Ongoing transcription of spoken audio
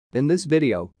In this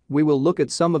video, we will look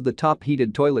at some of the top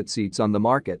heated toilet seats on the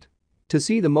market. To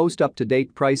see the most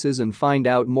up-to-date prices and find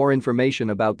out more information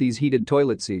about these heated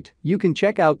toilet seat, you can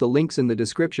check out the links in the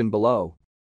description below.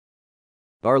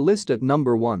 Our list at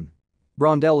number 1.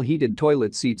 Brondell Heated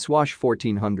Toilet Seat Swash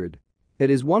 1400. It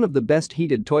is one of the best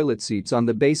heated toilet seats on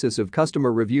the basis of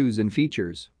customer reviews and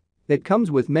features. It comes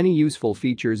with many useful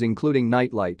features including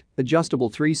nightlight, adjustable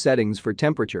 3 settings for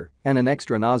temperature, and an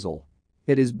extra nozzle.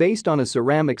 It is based on a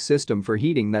ceramic system for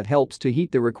heating that helps to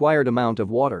heat the required amount of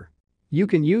water. You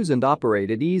can use and operate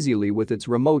it easily with its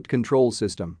remote control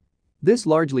system. This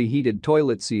largely heated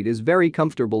toilet seat is very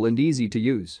comfortable and easy to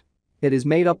use. It is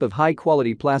made up of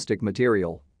high-quality plastic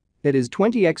material. It is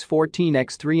 20x14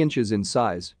 x 3 inches in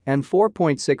size and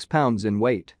 4.6 pounds in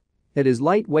weight. It is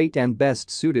lightweight and best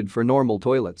suited for normal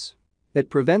toilets. It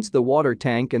prevents the water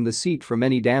tank and the seat from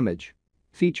any damage.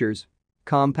 Features: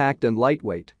 compact and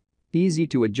lightweight. Easy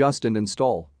to adjust and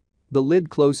install. The lid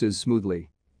closes smoothly.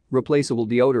 Replaceable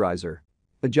deodorizer.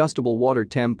 Adjustable water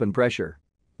temp and pressure.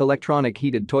 Electronic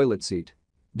heated toilet seat.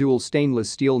 Dual stainless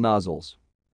steel nozzles.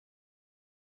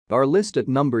 Our list at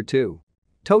number 2.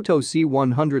 TOTO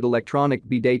C100 Electronic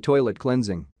Bidet Toilet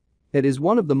Cleansing. It is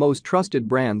one of the most trusted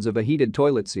brands of a heated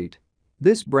toilet seat.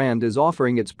 This brand is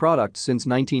offering its products since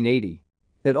 1980.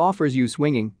 It offers you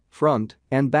swinging, front,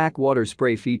 and back water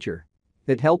spray feature.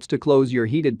 It helps to close your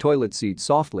heated toilet seat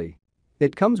softly.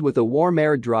 It comes with a warm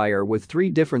air dryer with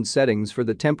 3 different settings for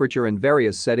the temperature and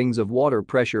various settings of water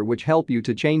pressure which help you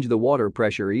to change the water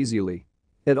pressure easily.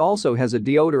 It also has a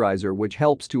deodorizer which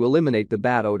helps to eliminate the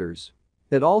bad odors.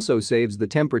 It also saves the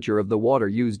temperature of the water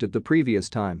used at the previous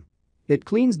time. It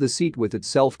cleans the seat with its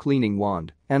self-cleaning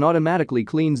wand and automatically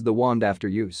cleans the wand after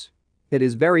use. It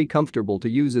is very comfortable to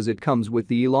use as it comes with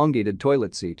the elongated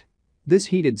toilet seat. This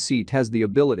heated seat has the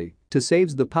ability to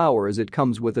save the power as it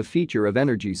comes with a feature of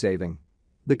energy saving.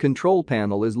 The control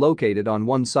panel is located on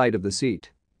one side of the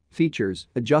seat. Features: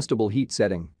 adjustable heat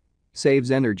setting. Saves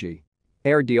energy.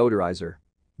 Air deodorizer.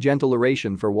 Gentle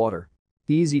aeration for water.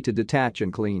 Easy to detach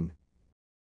and clean.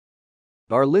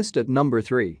 Our list at number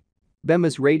 3.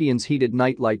 BEMIS Radiance Heated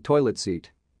Nightlight Toilet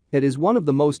Seat. It is one of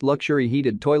the most luxury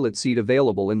heated toilet seat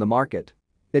available in the market.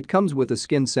 It comes with a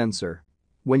skin sensor.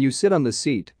 When you sit on the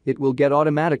seat, it will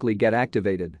automatically get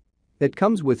activated. It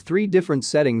comes with 3 different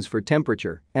settings for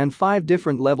temperature and 5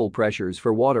 different level pressures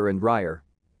for water and dryer.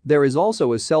 There is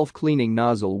also a self-cleaning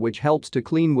nozzle which helps to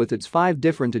clean with its 5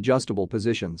 different adjustable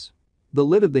positions. The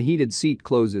lid of the heated seat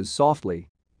closes softly.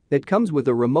 It comes with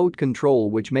a remote control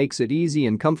which makes it easy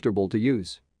and comfortable to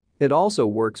use. It also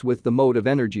works with the mode of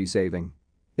energy saving.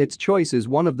 Its choice is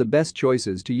one of the best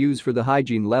choices to use for the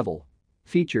hygiene level.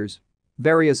 Features: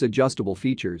 various adjustable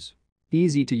features.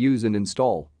 Easy to use and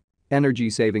install. Energy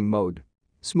saving mode.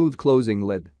 Smooth closing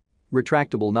lid.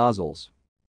 Retractable nozzles.